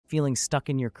Feeling stuck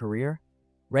in your career?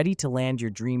 Ready to land your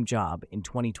dream job in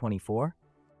 2024?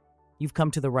 You've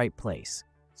come to the right place,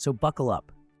 so buckle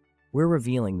up. We're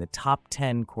revealing the top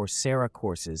 10 Coursera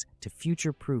courses to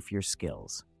future-proof your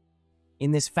skills.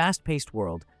 In this fast-paced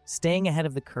world, staying ahead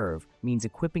of the curve means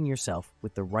equipping yourself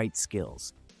with the right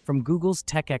skills. From Google's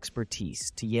tech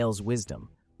expertise to Yale's wisdom,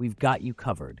 we've got you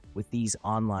covered with these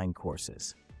online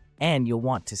courses. And you'll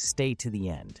want to stay to the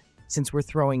end, since we're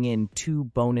throwing in 2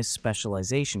 bonus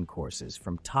specialization courses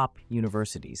from top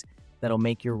universities that'll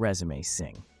make your resume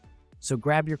sing. So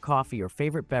grab your coffee or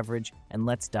favorite beverage and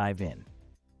let's dive in.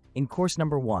 In course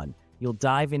number 1, you'll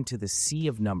dive into the sea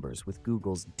of numbers with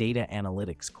Google's data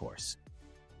analytics course.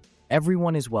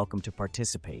 Everyone is welcome to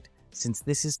participate, since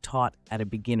this is taught at a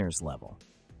beginner's level.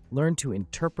 Learn to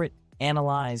interpret,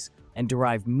 analyze, and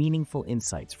derive meaningful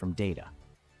insights from data,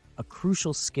 a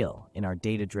crucial skill in our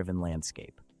data-driven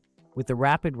landscape. With the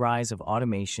rapid rise of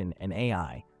automation and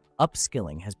AI,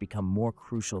 upskilling has become more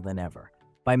crucial than ever.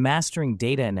 By mastering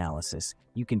data analysis,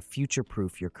 you can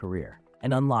future-proof your career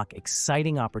and unlock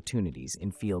exciting opportunities in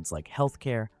fields like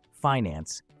healthcare,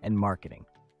 finance, and marketing.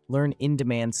 Learn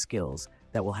in-demand skills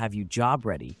that will have you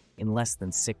job-ready in less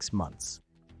than 6 months.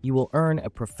 You will earn a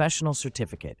professional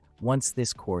certificate once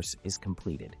this course is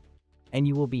completed. And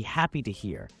you will be happy to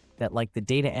hear that, like the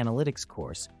data analytics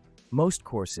course, most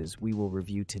courses we will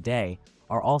review today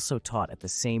are also taught at the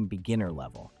same beginner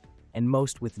level, and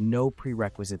most with no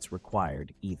prerequisites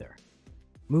required either.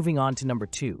 Moving on to number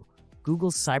 2,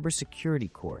 Google's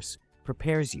Cybersecurity course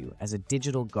prepares you as a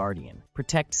digital guardian.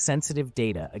 Protect sensitive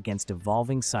data against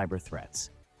evolving cyber threats.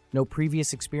 No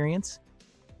previous experience?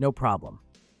 No problem.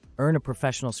 Earn a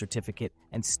professional certificate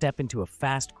and step into a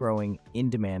fast-growing,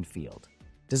 in-demand field.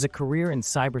 Does a career in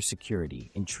cybersecurity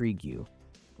intrigue you?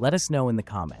 Let us know in the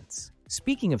comments.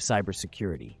 Speaking of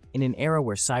cybersecurity, in an era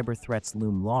where cyber threats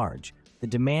loom large, the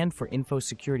demand for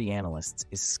infosecurity analysts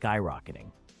is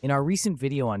skyrocketing. In our recent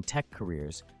video on tech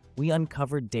careers, we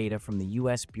uncovered data from the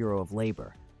U.S. Bureau of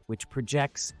Labor, which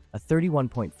projects a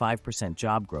 31.5%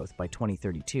 job growth by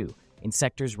 2032 in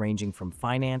sectors ranging from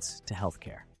finance to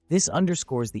healthcare. This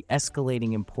underscores the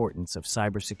escalating importance of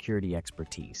cybersecurity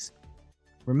expertise.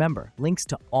 Remember, links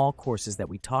to all courses that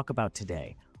we talk about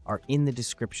today are in the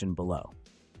description below.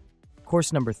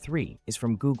 Course number 3 is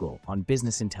from Google on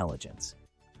business intelligence.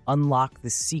 Unlock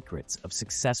the secrets of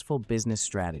successful business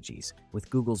strategies with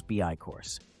Google's BI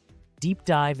course. Deep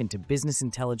dive into business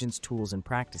intelligence tools and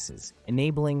practices,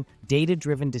 enabling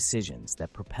data-driven decisions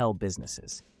that propel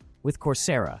businesses. With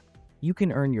Coursera, you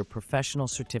can earn your professional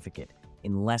certificate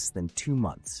in less than 2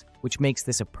 months, which makes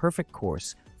this a perfect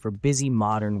course for busy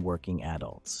modern working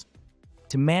adults.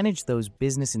 To manage those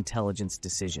business intelligence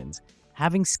decisions,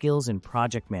 having skills in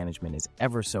project management is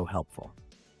ever so helpful.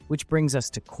 Which brings us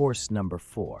to course number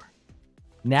 4.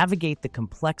 Navigate the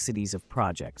complexities of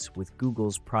projects with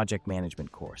Google's project management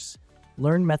course.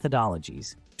 Learn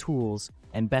methodologies, tools,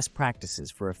 and best practices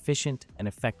for efficient and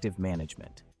effective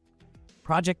management.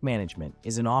 Project management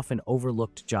is an often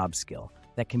overlooked job skill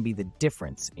that can be the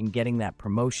difference in getting that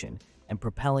promotion and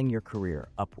propelling your career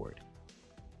upward.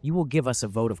 You will give us a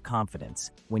vote of confidence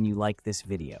when you like this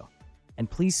video. And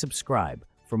please subscribe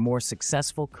for more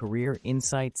successful career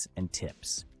insights and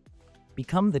tips.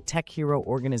 Become the tech hero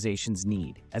organizations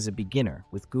need as a beginner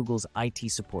with Google's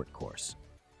IT support course.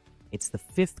 It's the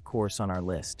 5th course on our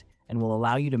list and will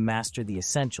allow you to master the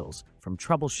essentials from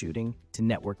troubleshooting to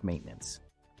network maintenance.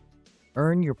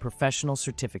 Earn your professional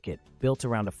certificate built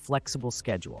around a flexible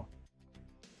schedule.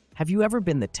 Have you ever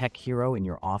been the tech hero in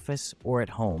your office or at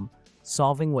home,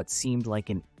 solving what seemed like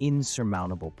an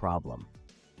insurmountable problem?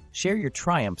 Share your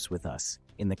triumphs with us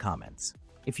in the comments.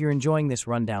 If you're enjoying this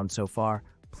rundown so far,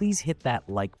 please hit that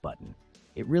like button.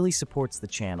 It really supports the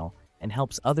channel and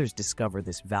helps others discover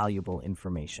this valuable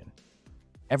information.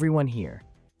 Everyone here,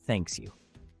 thanks you.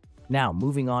 Now,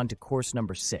 moving on to course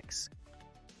number 6.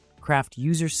 Craft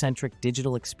user-centric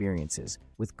digital experiences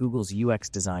with Google's UX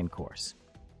design course.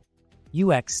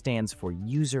 UX stands for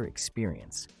user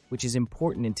experience, which is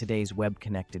important in today's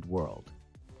web-connected world.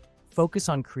 Focus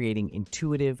on creating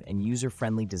intuitive and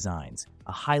user-friendly designs,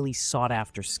 a highly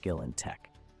sought-after skill in tech.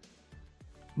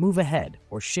 Move ahead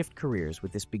or shift careers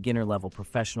with this beginner-level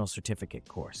professional certificate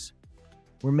course.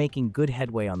 We're making good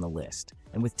headway on the list,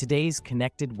 and with today's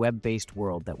connected web-based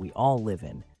world that we all live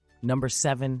in, number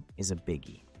 7 is a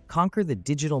biggie. Conquer the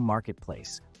digital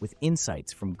marketplace with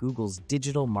insights from Google's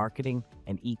digital marketing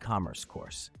and e-commerce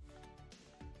course.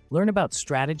 Learn about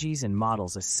strategies and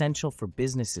models essential for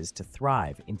businesses to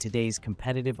thrive in today's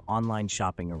competitive online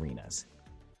shopping arenas.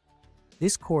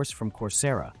 This course from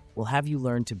Coursera will have you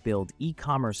learn to build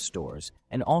e-commerce stores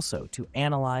and also to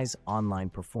analyze online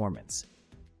performance.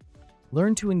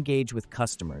 Learn to engage with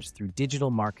customers through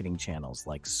digital marketing channels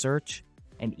like search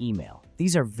and email.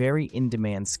 These are very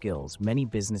in-demand skills many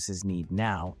businesses need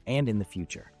now and in the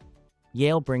future.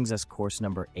 Yale brings us course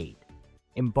number 8.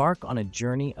 Embark on a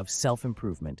journey of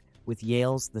self-improvement with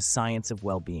Yale's The Science of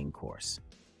Well-Being course.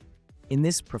 In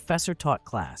this professor-taught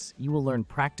class, you will learn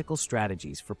practical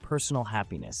strategies for personal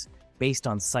happiness based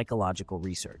on psychological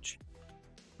research.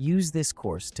 Use this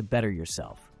course to better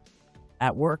yourself.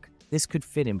 At work, this could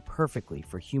fit in perfectly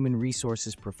for human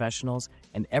resources professionals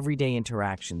and everyday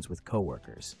interactions with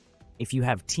coworkers. If you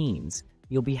have teens,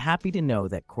 you'll be happy to know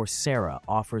that Coursera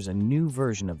offers a new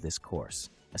version of this course,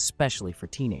 especially for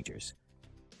teenagers.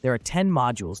 There are 10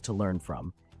 modules to learn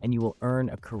from, and you will earn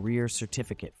a career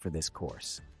certificate for this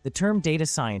course. The term data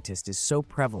scientist is so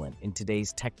prevalent in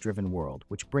today's tech-driven world,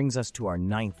 which brings us to our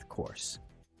 9th course.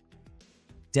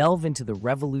 Delve into the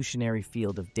revolutionary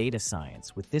field of data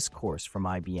science with this course from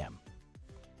IBM.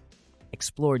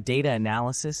 Explore data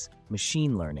analysis,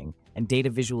 machine learning, and data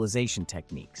visualization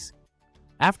techniques.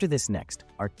 After this next,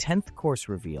 our 10th course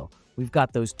reveal, we've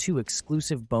got those 2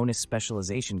 exclusive bonus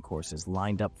specialization courses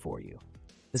lined up for you.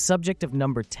 The subject of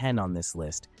number 10 on this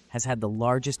list has had the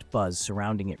largest buzz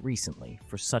surrounding it recently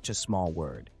for such a small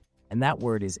word, and that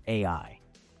word is AI.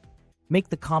 Make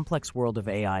the complex world of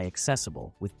AI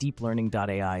accessible with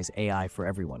DeepLearning.AI's AI for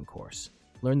Everyone course.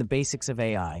 Learn the basics of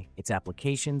AI, its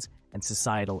applications, and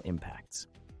societal impacts.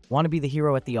 Want to be the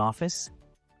hero at the office?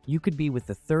 You could be with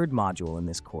the 3rd module in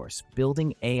this course,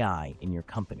 Building AI in Your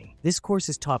Company. This course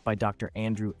is taught by Dr.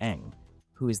 Andrew Ng,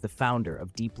 who is the founder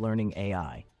of Deep Learning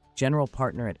AI, general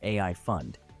partner at AI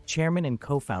Fund, chairman and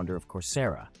co-founder of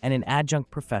Coursera, and an adjunct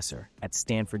professor at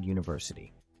Stanford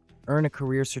University. Earn a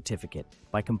career certificate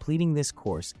by completing this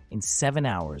course in 7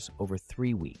 hours over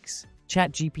 3 weeks.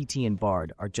 ChatGPT and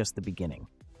Bard are just the beginning.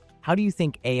 How do you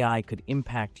think AI could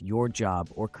impact your job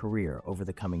or career over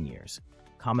the coming years?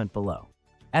 Comment below.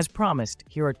 As promised,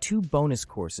 here are 2 bonus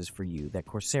courses for you that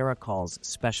Coursera calls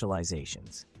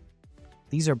specializations.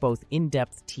 These are both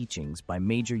in-depth teachings by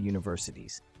major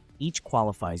universities. Each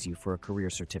qualifies you for a career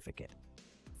certificate.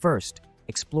 First,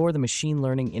 explore the Machine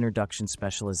Learning Introduction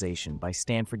Specialization by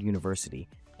Stanford University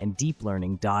and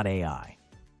DeepLearning.AI.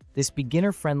 This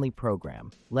beginner-friendly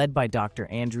program, led by Dr.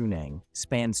 Andrew Ng,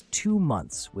 spans 2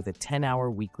 months with a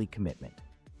 10-hour weekly commitment.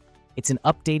 It's an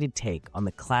updated take on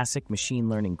the classic machine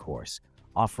learning course,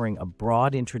 offering a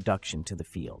broad introduction to the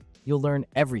field. You'll learn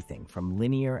everything from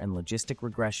linear and logistic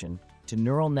regression to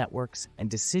neural networks and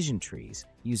decision trees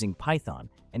using Python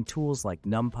and tools like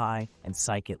NumPy and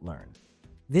scikit-learn.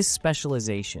 This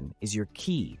specialization is your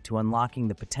key to unlocking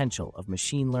the potential of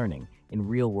machine learning in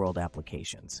real-world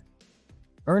applications.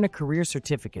 Earn a career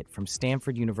certificate from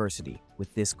Stanford University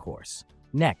with this course.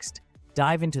 Next,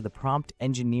 dive into the prompt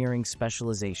engineering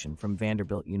specialization from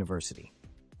Vanderbilt University.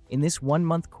 In this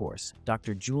 1-month course,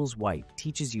 Dr. Jules White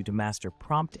teaches you to master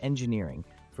prompt engineering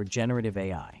for generative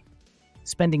AI.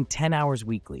 Spending 10 hours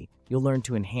weekly, you'll learn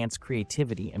to enhance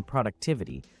creativity and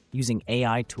productivity using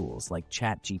AI tools like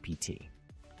ChatGPT.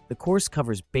 The course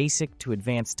covers basic to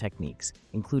advanced techniques,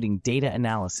 including data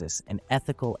analysis and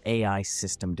ethical AI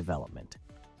system development.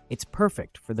 It's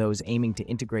perfect for those aiming to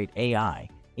integrate AI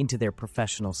into their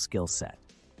professional skill set.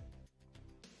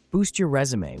 Boost your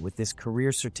resume with this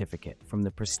career certificate from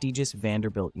the prestigious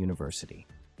Vanderbilt University.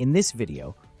 In this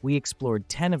video, we explored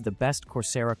 10 of the best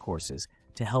Coursera courses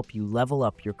to help you level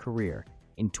up your career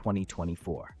in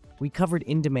 2024. We covered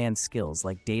in-demand skills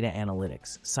like data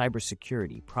analytics,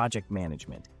 cybersecurity, project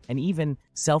management, and even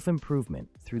self-improvement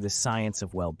through the science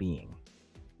of well-being.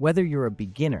 Whether you're a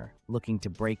beginner looking to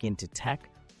break into tech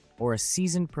or a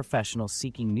seasoned professional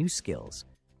seeking new skills,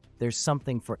 there's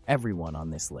something for everyone on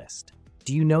this list.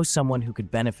 Do you know someone who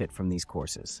could benefit from these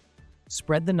courses?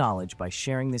 Spread the knowledge by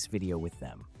sharing this video with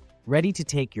them. Ready to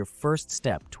take your first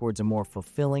step towards a more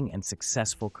fulfilling and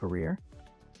successful career?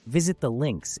 Visit the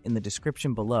links in the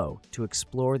description below to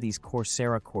explore these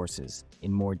Coursera courses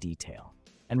in more detail.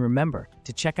 And remember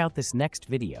to check out this next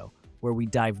video where we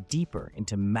dive deeper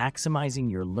into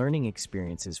maximizing your learning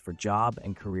experiences for job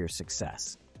and career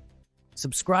success.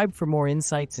 Subscribe for more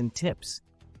insights and tips.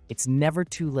 It's never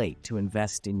too late to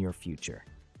invest in your future.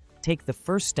 Take the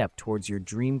first step towards your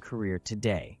dream career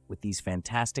today with these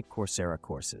fantastic Coursera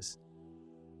courses.